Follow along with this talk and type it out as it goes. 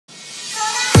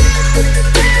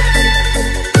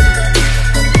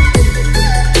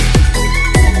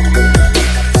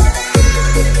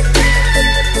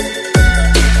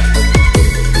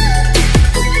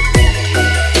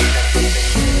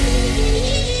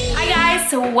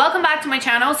guys, welcome back to my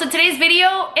channel. So today's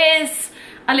video is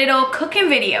a little cooking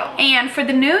video, and for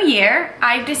the new year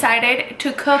I've decided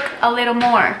to cook a little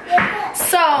more.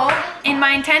 So in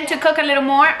my intent to cook a little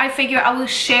more, I figure I will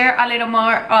share a little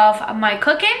more of my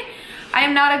cooking. I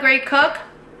am not a great cook.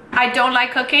 I don't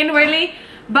like cooking really,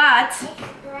 but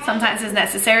sometimes it's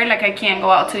necessary. Like, I can't go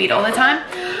out to eat all the time.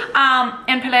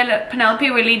 And Penelope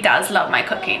really does love my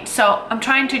cooking, so I'm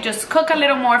trying to just cook a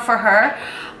little more for her.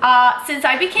 Since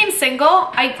I became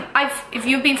single, if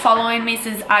you've been following me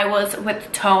since I was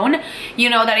with Tone, you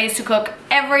know that I used to cook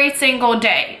every single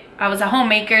day. I was a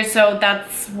homemaker, so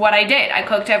that's what I did. I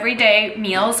cooked every day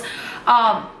meals.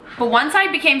 But once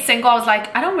I became single, I was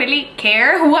like, I don't really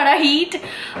care what I eat.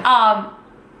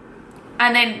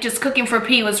 And then just cooking for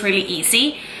P was really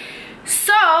easy.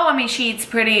 So, I mean, she eats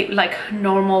pretty like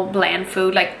normal bland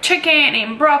food, like chicken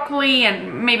and broccoli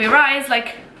and maybe rice.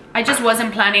 Like, I just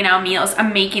wasn't planning out meals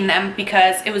and making them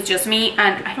because it was just me,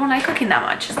 and I don't like cooking that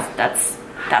much.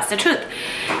 That's the truth.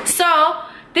 So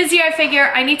this year I figure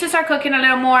I need to start cooking a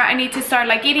little more. I need to start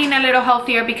like eating a little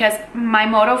healthier, because my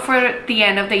motto for the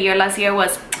end of the year last year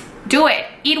was, do it,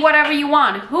 eat whatever you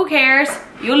want, who cares,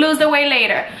 you'll lose the weight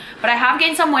later. But I have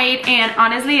gained some weight, and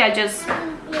honestly I just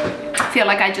feel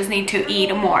like I just need to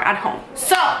eat more at home.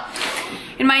 So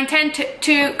in my intent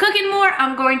to cooking more,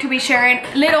 I'm going to be sharing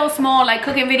little small like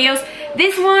cooking videos.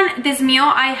 This meal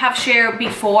I have shared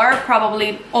before,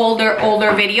 probably older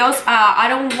videos. I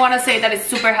don't want to say that it's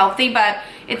super healthy, but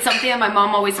it's something that my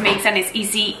mom always makes and it's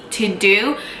easy to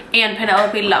do, and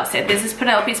Penelope loves it. This is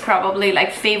Penelope's probably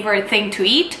like favorite thing to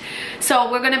eat.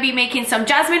 So we're gonna be making some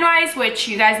jasmine rice, which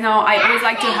you guys know I always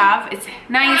like to have. It's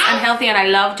nice and healthy, and I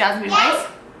love jasmine rice.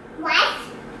 What?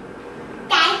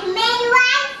 Jasmine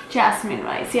rice? Jasmine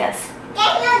rice, yes.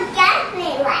 There's no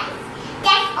jasmine rice.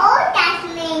 That's all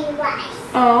jasmine rice.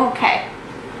 Oh, okay.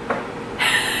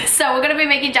 So we're gonna be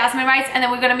making jasmine rice, and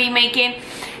then we're gonna be making,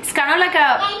 it's kind of like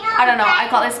a, I don't know, I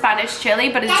call it Spanish chili,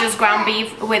 but it's just ground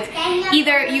beef with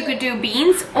either you could do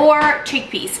beans or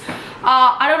chickpeas.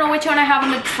 I don't know which one I have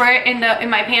in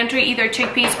my pantry, either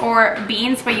chickpeas or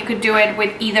beans, but you could do it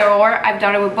with either or. I've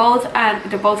done it with both, and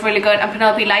they're both really good. And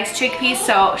Penelope likes chickpeas,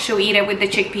 so she'll eat it with the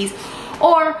chickpeas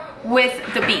or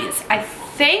with the beans. I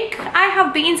think I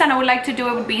have beans, and I would like to do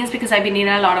it with beans because I've been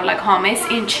eating a lot of like hummus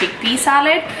in chickpea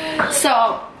salad, so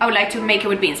I would like to make it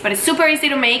with beans. But it's super easy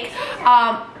to make.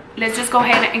 Let's just go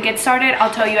ahead and get started.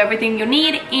 I'll tell you everything you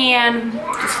need, and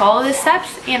just follow the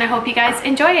steps, and I hope you guys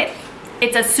enjoy it.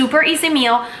 It's a super easy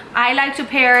meal. I like to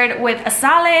pair it with a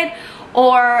salad,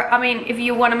 or I mean, if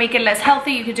you want to make it less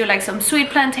healthy, you could do like some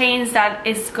sweet plantains.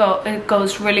 It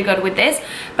goes really good with this.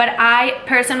 But I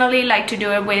personally like to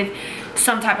do it with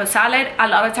some type of salad. A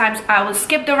lot of times I will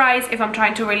skip the rice if I'm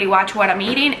trying to really watch what I'm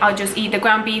eating. I'll just eat the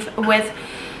ground beef with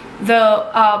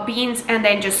the beans, and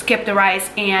then just skip the rice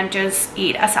and just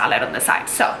eat a salad on the side.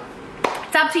 So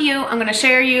it's up to you. I'm gonna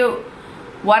share you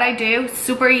what I do.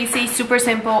 Super easy, super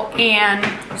simple, and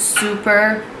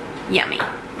super yummy.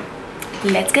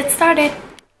 Let's get started.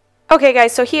 Okay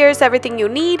guys, so here's everything you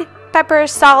need: pepper,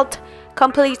 salt,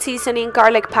 complete seasoning,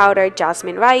 garlic powder,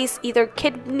 jasmine rice, either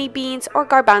kidney beans or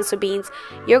garbanzo beans,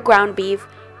 your ground beef,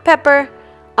 pepper,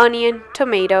 onion,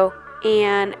 tomato,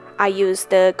 and I use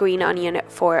the green onion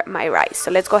for my rice. So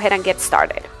let's go ahead and get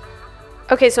started.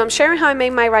 Okay, so I'm sharing how I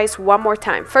make my rice one more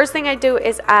time. First thing I do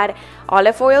is add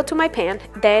olive oil to my pan.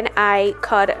 Then I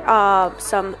cut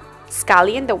some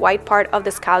scallion, the white part of the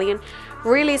scallion,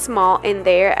 really small in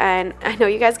there. And I know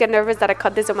you guys get nervous that I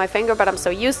cut this with my finger, but I'm so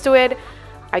used to it.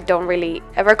 I don't really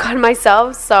ever cut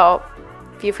myself. So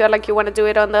if you feel like you want to do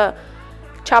it on the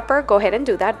chopper, go ahead and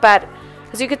do that. But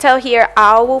as you can tell here,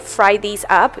 I will fry these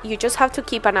up. You just have to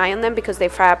keep an eye on them because they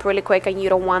fry up really quick, and you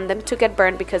don't want them to get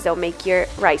burned because they'll make your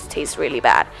rice taste really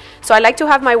bad. So I like to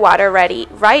have my water ready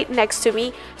right next to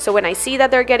me, so when I see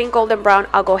that they're getting golden brown,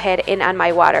 I'll go ahead and add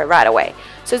my water right away.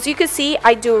 So as you can see,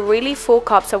 I do really full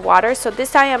cups of water. So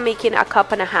this time I'm making a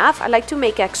cup and a half. I like to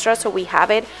make extra so we have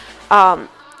it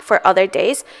for other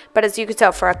days. But as you can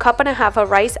tell, for a cup and a half of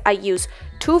rice, I use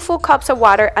 2 full cups of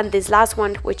water, and this last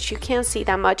one, which you can't see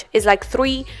that much, is like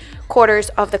 3/4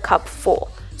 of the cup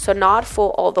full, so not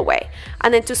full all the way.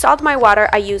 And then to salt my water,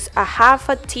 I use a half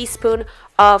a teaspoon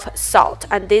of salt,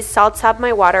 and this salts up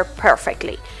my water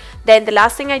perfectly. Then the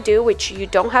last thing I do, which you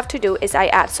don't have to do, is I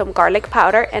add some garlic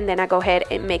powder, and then I go ahead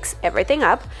and mix everything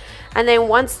up. And then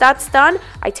once that's done,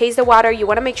 I taste the water. You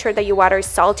want to make sure that your water is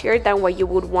saltier than what you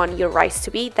would want your rice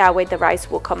to be. That way the rice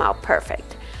will come out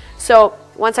perfect. So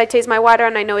once I taste my water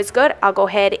and I know it's good, I'll go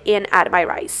ahead and add my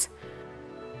rice.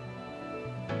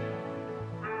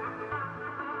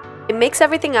 mix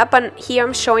everything up, and here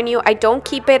I'm showing you I don't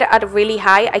keep it at really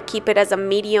high. I keep it as a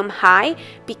medium high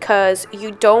because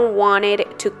you don't want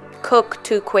it to cook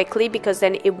too quickly, because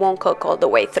then it won't cook all the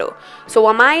way through. So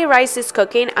while my rice is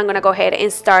cooking, I'm gonna go ahead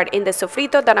and start in the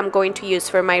sofrito that I'm going to use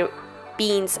for my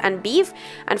beans and beef.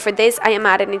 And for this, I am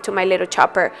adding into my little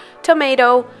chopper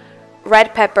tomato,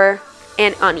 red pepper,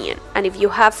 and onion. And if you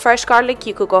have fresh garlic,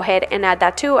 you could go ahead and add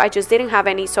that too. I just didn't have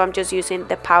any, so I'm just using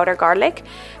the powder garlic.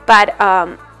 But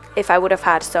if I would have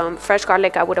had some fresh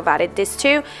garlic, I would have added this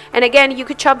too. And again, you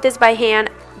could chop this by hand.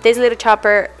 This little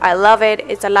chopper, I love it.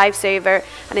 It's a lifesaver,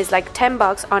 and it's like 10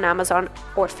 bucks on Amazon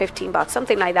or 15 bucks,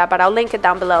 something like that, but I'll link it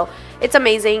down below. It's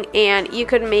amazing, and you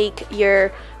could make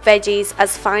your veggies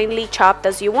as finely chopped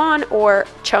as you want or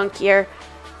chunkier.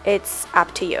 It's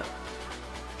up to you.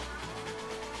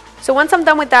 So once I'm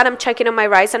done with that, I'm checking on my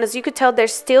rice, and as you could tell,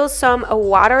 there's still some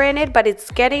water in it, but it's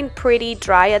getting pretty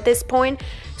dry at this point.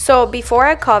 So before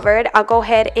I cover it, I'll go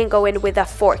ahead and go in with a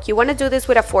fork. You want to do this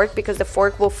with a fork because the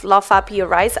fork will fluff up your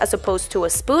rice as opposed to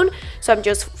a spoon. So I'm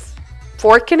just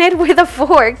forking it with a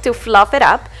fork to fluff it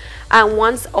up. And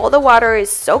once all the water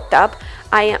is soaked up,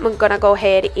 I am gonna go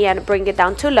ahead and bring it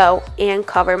down to low and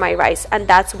cover my rice, and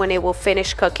that's when it will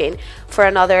finish cooking for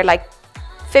another like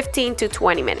 15 to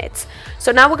 20 minutes.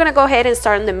 So now we're gonna go ahead and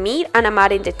start on the meat, and I'm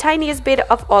adding the tiniest bit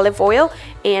of olive oil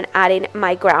and adding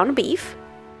my ground beef.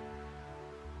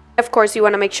 Of course, you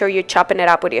want to make sure you're chopping it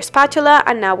up with your spatula,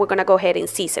 and now we're going to go ahead and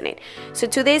season it. So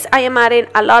to this, I am adding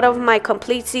a lot of my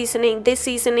complete seasoning. This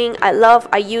seasoning I love.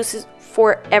 I use it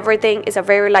for everything. It's a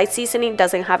very light seasoning,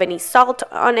 doesn't have any salt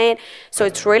on it, so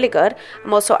it's really good.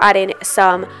 I'm also adding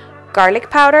some garlic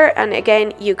powder, and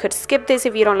again, you could skip this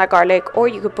if you don't like garlic, or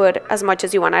you could put as much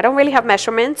as you want. I don't really have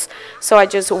measurements, so I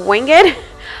just wing it.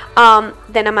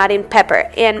 Then I'm adding pepper,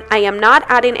 and I am not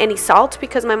adding any salt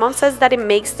because my mom says that it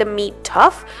makes the meat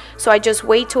tough, so I just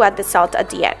wait to add the salt at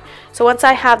the end. So once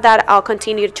I have that, I'll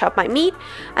continue to chop my meat,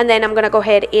 and then I'm gonna go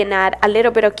ahead and add a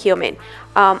little bit of cumin.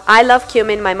 I love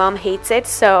cumin. My mom hates it,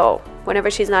 so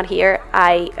whenever she's not here,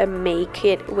 I make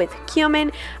it with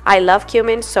cumin. I love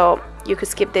cumin, so you could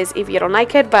skip this if you don't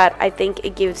like it, but I think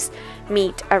it gives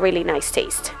meat a really nice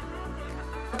taste.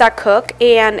 That cook,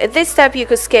 and this step you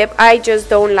could skip. I just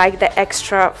don't like the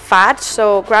extra fat.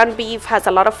 So ground beef has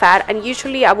a lot of fat, and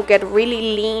usually I will get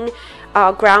really lean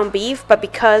ground beef, but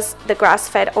because the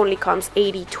grass-fed only comes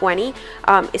 80-20,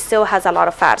 it still has a lot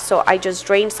of fat, so I just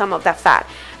drain some of that fat.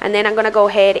 And then I'm gonna go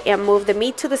ahead and move the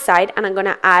meat to the side, and I'm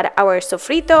gonna add our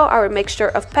sofrito, our mixture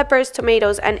of peppers,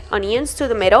 tomatoes, and onions to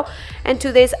the middle. And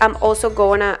to this, I'm also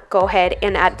gonna go ahead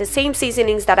and add the same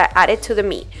seasonings that I added to the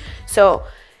meat. So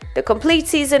the complete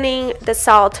seasoning, the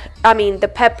salt,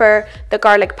 the pepper, the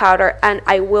garlic powder, and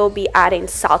I will be adding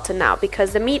salt now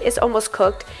because the meat is almost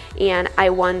cooked and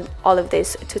I want all of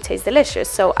this to taste delicious.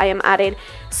 So I am adding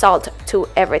salt to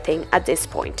everything at this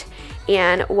point.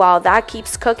 And while that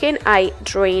keeps cooking, I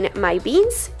drain my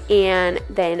beans, and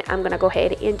then I'm gonna go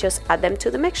ahead and just add them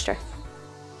to the mixture.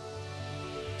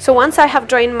 So once I have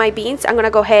drained my beans, I'm gonna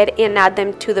go ahead and add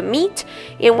them to the meat.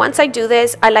 And once I do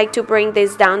this, I like to bring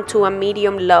this down to a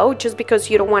medium low, just because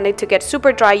you don't want it to get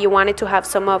super dry. You want it to have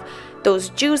some of those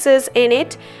juices in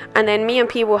it. And then me and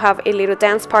P will have a little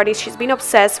dance party. She's been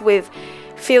obsessed with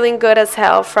Feeling Good as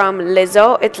Hell from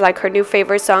Lizzo. It's like her new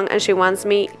favorite song, and she wants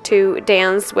me to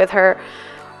dance with her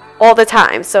all the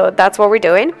time. So that's what we're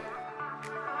doing.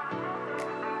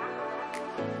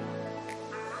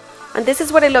 And this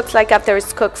is what it looks like after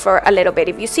it's cooked for a little bit.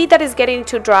 If you see that it's getting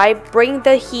too dry, bring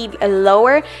the heat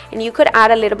lower, and you could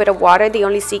add a little bit of water. The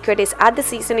only secret is add the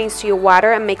seasonings to your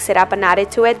water and mix it up and add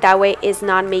it to it. That way it's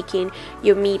not making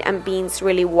your meat and beans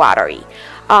really watery.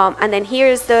 And then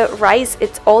here's the rice.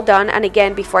 It's all done, and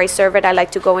again, before I serve it, I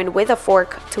like to go in with a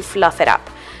fork to fluff it up.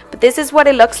 But this is what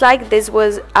it looks like. This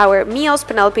was our meals.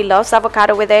 Penelope loves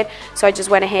avocado with it, so I just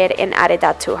went ahead and added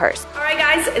that to hers. Alright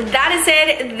guys, that is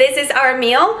it. This is our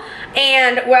meal,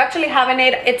 and we're actually having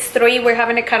it, it's 3, we're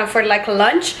having it kind of for like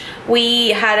lunch. We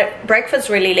had breakfast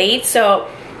really late, so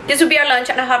this will be our lunch,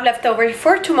 and I have leftover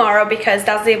for tomorrow, because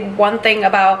that's the one thing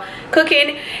about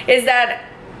cooking, is that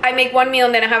I make one meal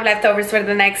and then I have leftovers for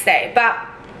the next day. But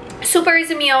super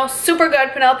easy meal, super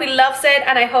good. Penelope loves it,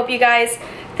 and I hope you guys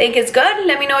think it's good.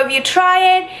 Let me know if you try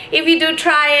it. If you do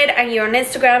try it and you're on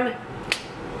Instagram,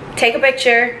 take a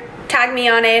picture, tag me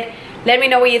on it, let me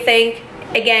know what you think.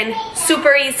 Again,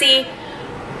 super easy,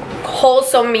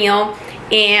 wholesome meal,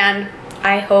 and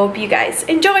I hope you guys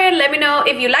enjoy it. Let me know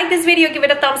if you like this video, give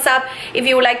it a thumbs up. If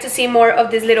you would like to see more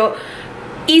of these little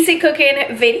easy cooking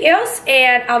videos,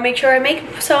 and I'll make sure I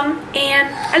make some. And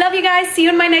I love you guys. See you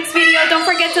in my next video. Don't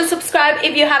forget to subscribe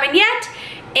if you haven't yet,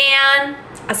 and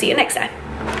I'll see you next time.